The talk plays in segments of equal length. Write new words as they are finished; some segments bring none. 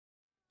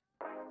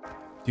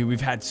Dude,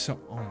 we've had so...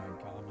 Oh my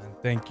god, man.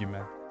 Thank you,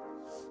 man.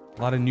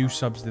 A lot of new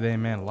subs today,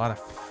 man. A lot of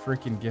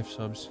freaking gift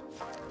subs.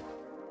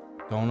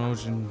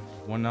 Donos and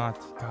whatnot.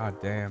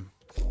 God damn.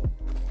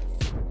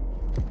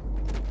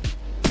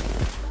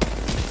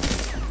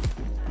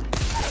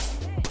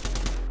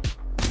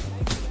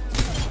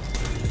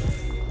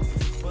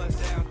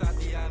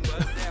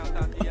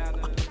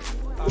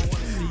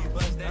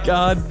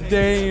 God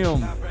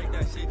damn.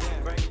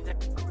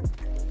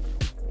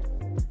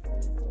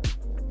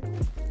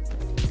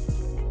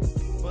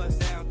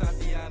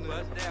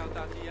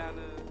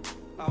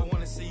 I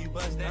wanna see you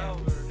bust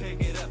down, pick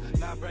it up,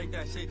 now break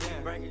that shit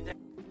down. Break it down.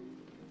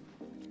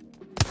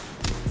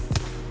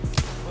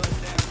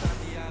 Bust down,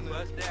 Tatiana.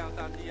 Bust down,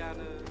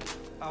 Tatiana.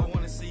 I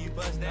wanna see you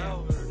bust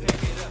down,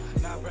 pick it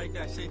up, now break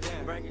that shit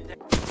down. Break it down.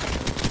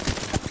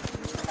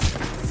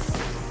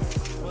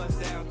 Bust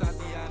down,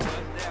 Tatiana.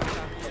 Bust down,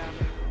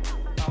 Tatiana.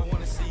 I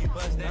wanna see you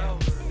bust down,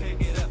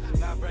 pick it up,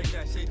 now break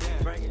that shit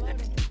down. Break it down.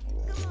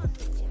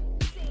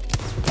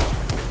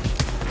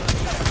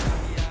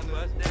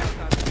 Bust down,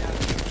 Tatiana.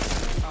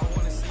 I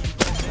wanna see you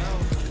bust down,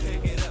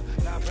 pick it up,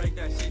 now break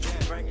that shit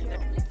down. Break it down.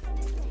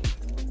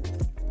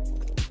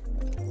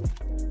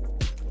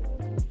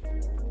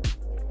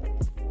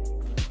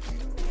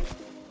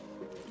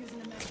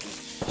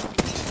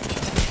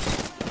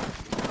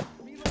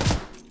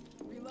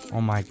 Oh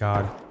my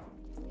god.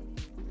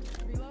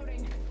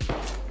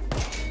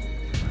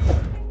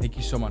 Thank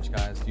you so much,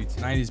 guys. Dude,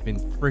 tonight has been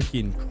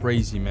freaking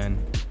crazy,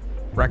 man.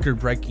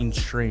 Record-breaking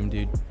stream,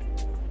 dude.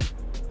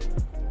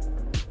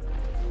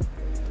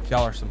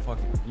 Y'all are some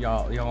fucking...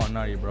 Y'all are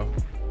nutty, bro.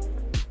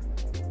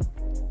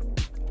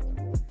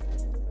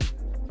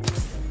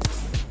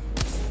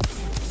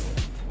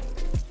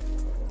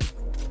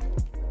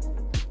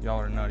 Y'all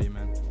are nutty,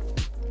 man.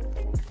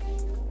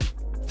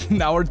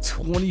 Now we're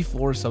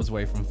 24 subs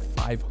away from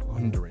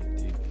 500,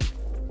 dude.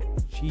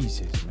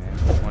 Jesus,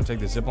 man. Want to take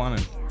the zip line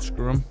and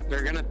screw them?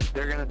 They're gonna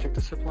take the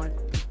zip line.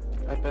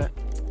 I bet.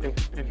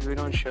 If we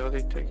don't show,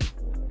 they take.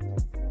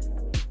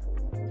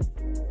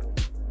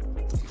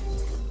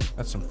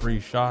 That's some free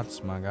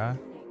shots, my guy.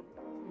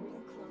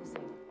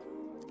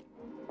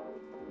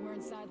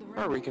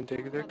 Or we can take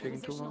it. They're taking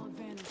too long.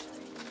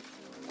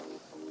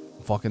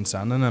 Fucking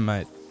sending them,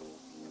 mate.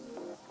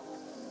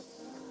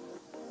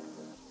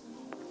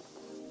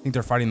 I think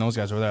they're fighting those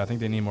guys over there. I think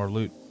they need more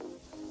loot.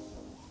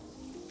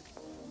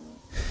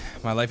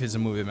 My life is a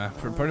movie, man.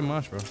 Pretty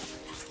much, bro.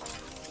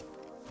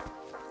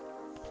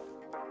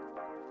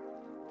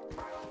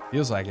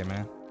 Feels like it,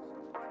 man.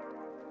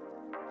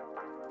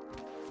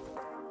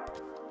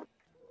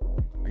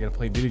 I gotta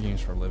play video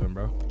games for a living,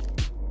 bro.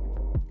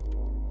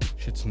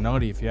 Shit's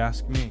nutty if you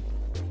ask me.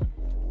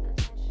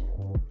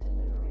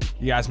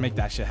 You guys make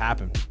that shit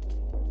happen.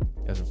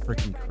 You guys are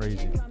freaking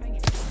crazy.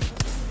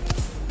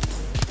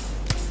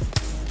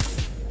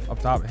 Up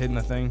top, hitting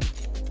the thing.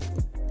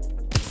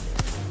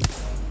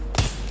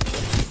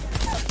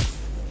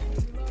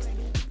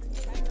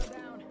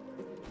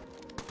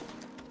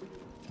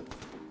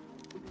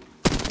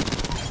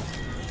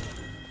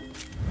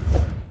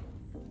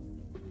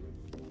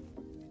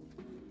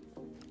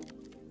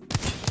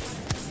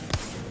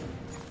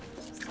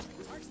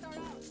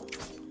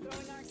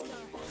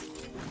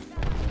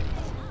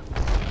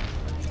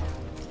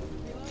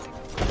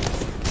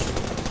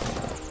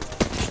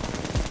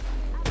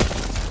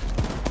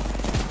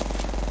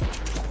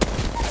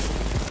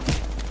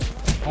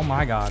 Oh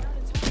my god.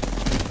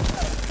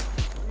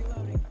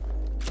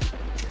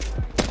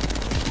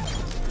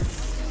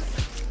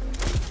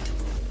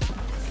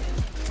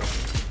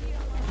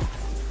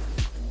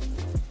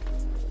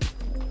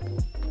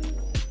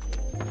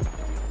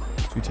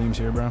 Two teams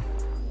here, bro.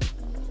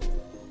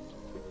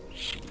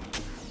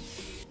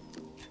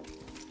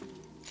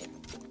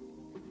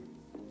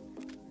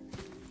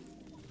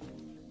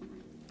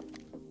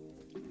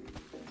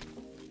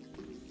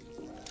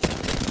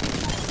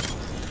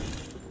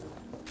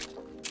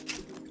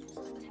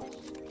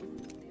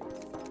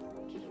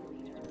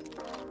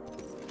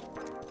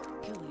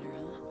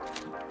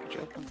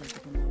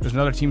 There's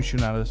another team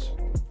shooting at us.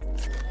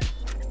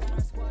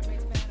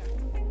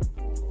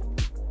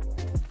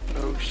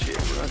 Oh shit,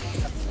 bro.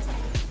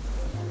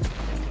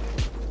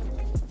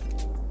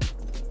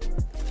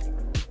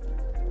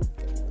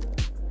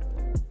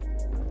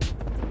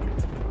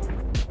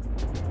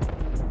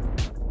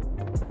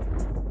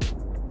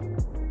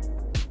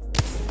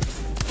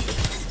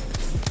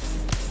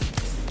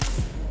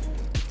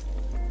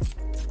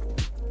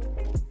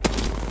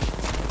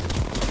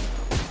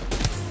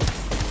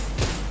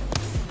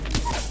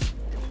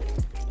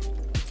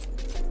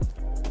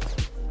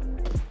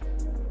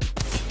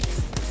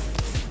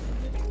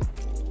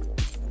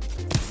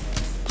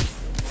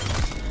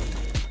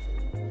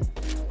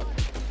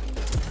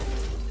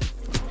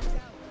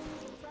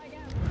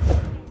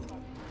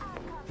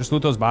 Just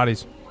loot those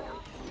bodies.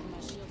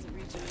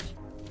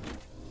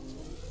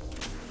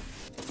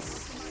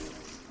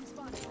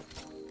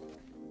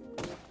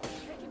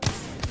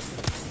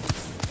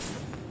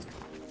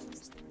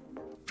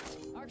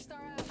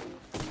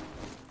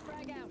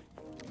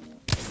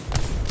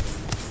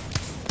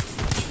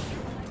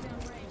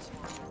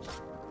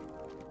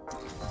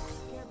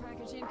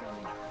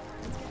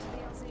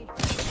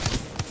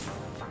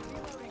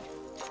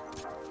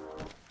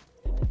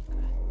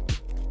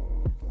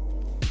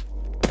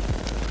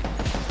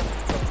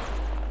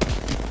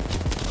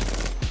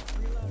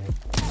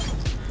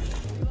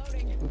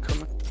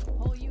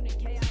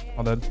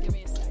 All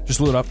dead. Just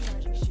loot up.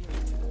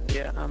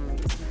 Yeah, I'm gonna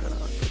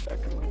get back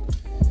and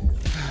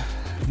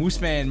move.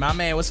 Moose man, my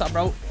man, what's up,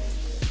 bro?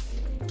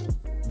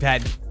 We've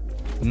had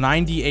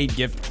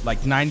 98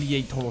 like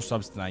 98 total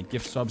subs tonight.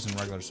 Gift subs and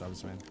regular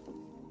subs, man.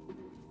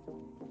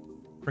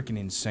 Freaking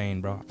insane,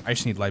 bro. I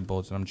just need light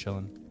bullets and I'm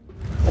chilling.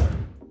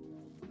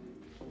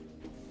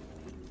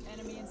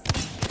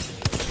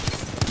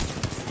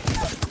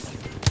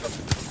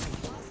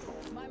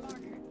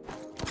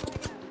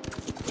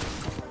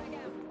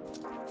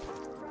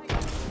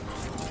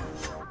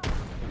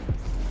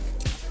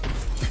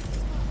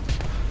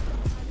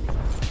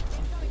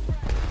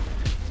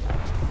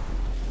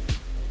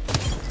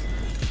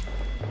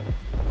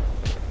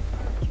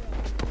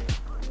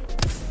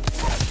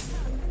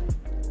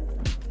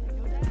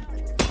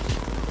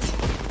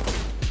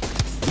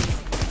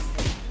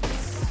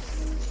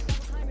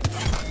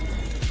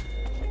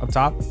 Up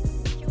top.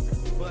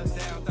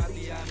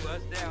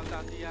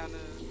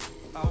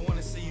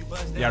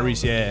 Yeah,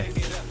 Reese, yeah.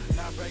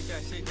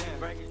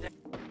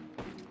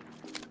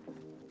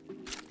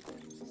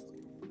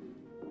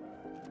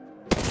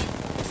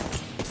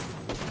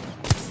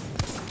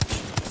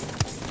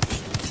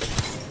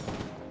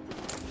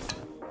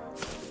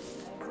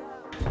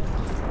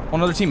 Whole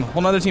nother team,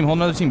 whole nother team, whole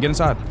nother team. Get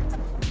inside.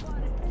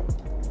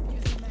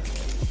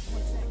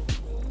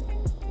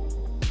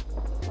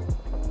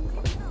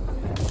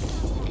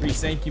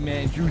 Reese, thank you,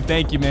 man. Drew,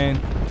 thank you, man.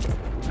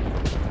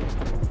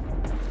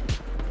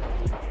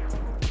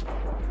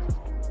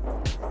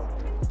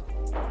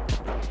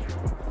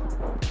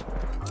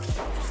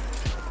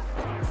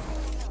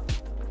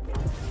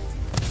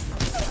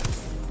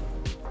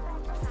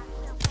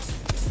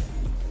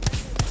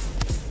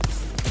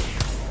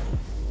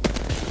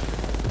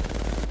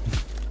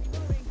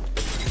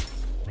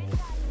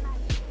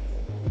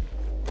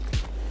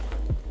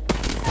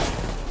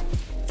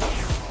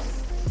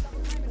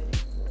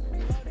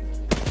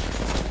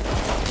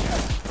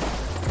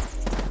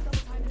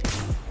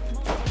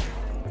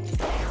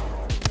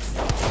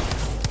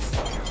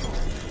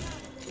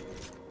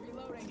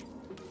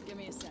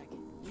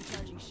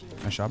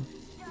 Nice job.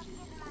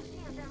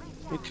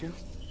 Me too.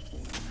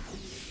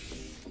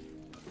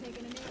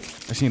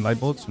 I seen light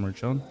bullets and we're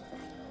chilling.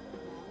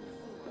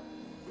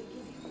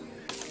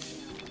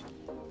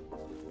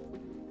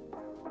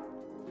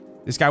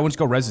 This guy wants to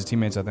go res his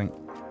teammates, I think.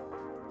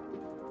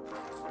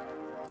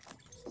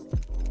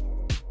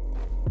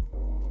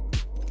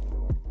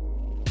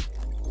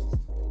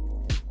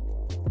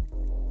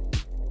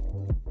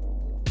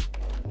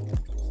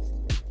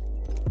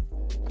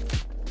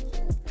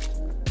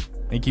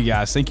 Thank you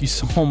guys. Thank you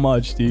so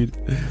much, dude.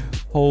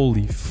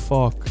 Holy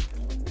fuck.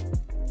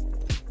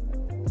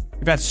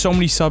 We've had so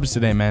many subs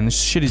today, man. This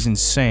shit is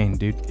insane,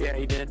 dude. Yeah,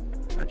 he did.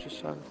 I just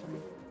saw the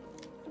thing.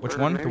 Which Or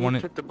one? maybe The one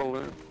he that... took the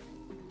balloon.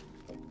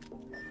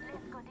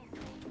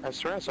 I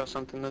swear I saw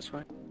something this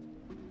way.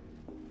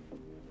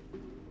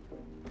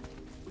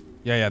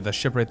 Yeah, the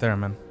ship right there,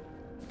 man.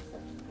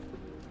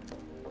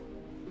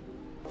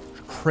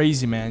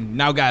 Crazy, man.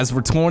 Now, guys,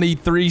 we're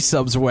 23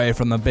 subs away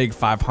from the big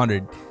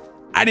 500.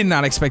 I did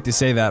not expect to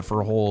say that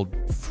for a whole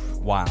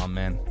while,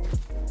 man.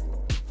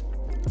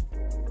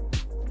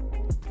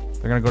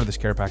 They're gonna go to this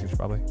care package,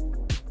 probably.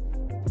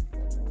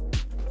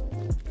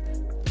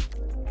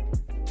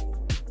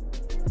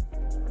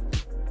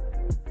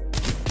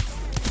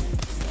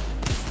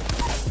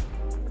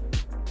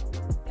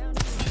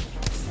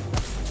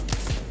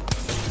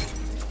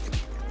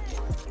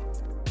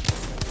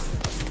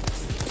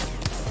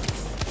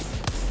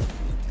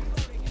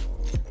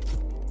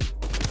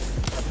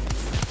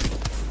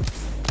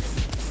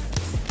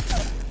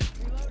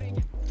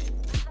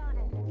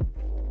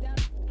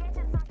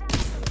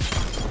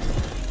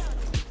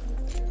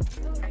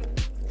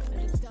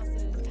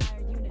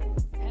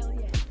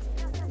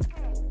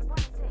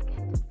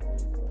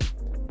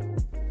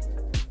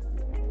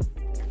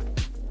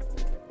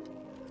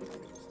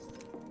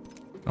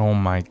 Oh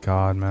my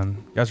god,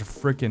 man. You guys are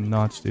freaking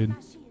nuts, dude.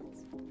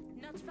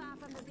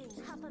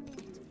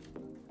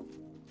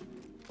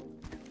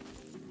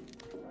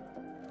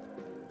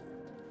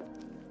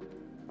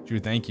 Drew,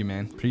 thank you,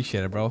 man.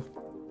 Appreciate it, bro.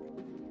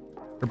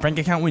 Your bank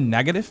account went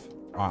negative?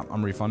 Oh,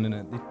 I'm refunding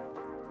it, dude.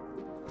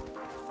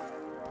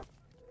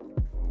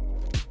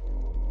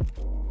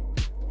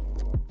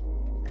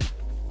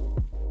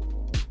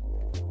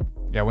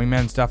 Yeah,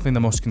 Wingman's definitely the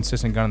most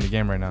consistent gun in the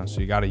game right now,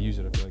 so you gotta use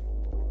it, I feel like.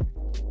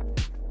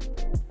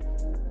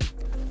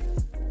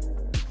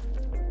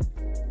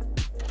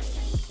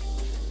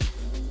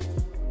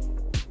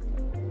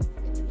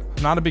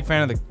 I'm not a big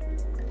fan of the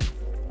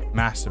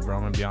Mastiff, bro,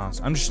 I'm gonna be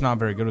honest. I'm just not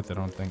very good with it,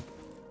 I don't think.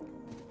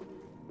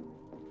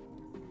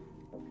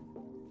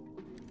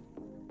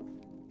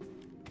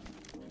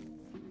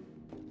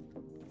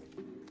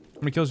 How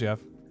many kills do you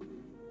have?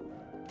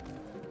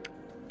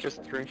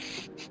 Just 3.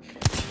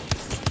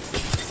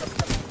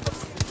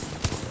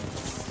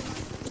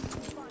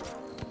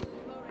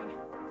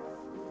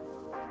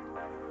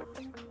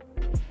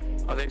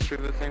 Are they through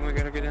the thing we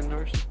gotta get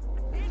indoors?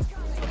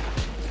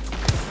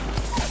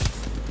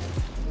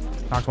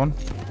 Knocked one.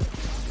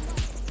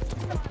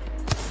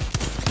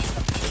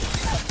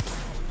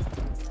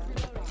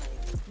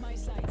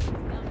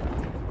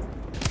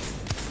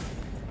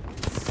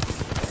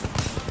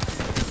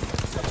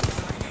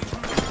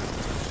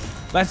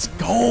 Let's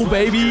go,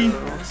 baby.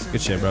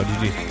 Good shit, bro.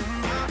 GG.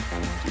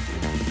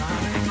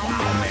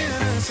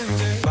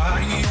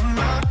 Body on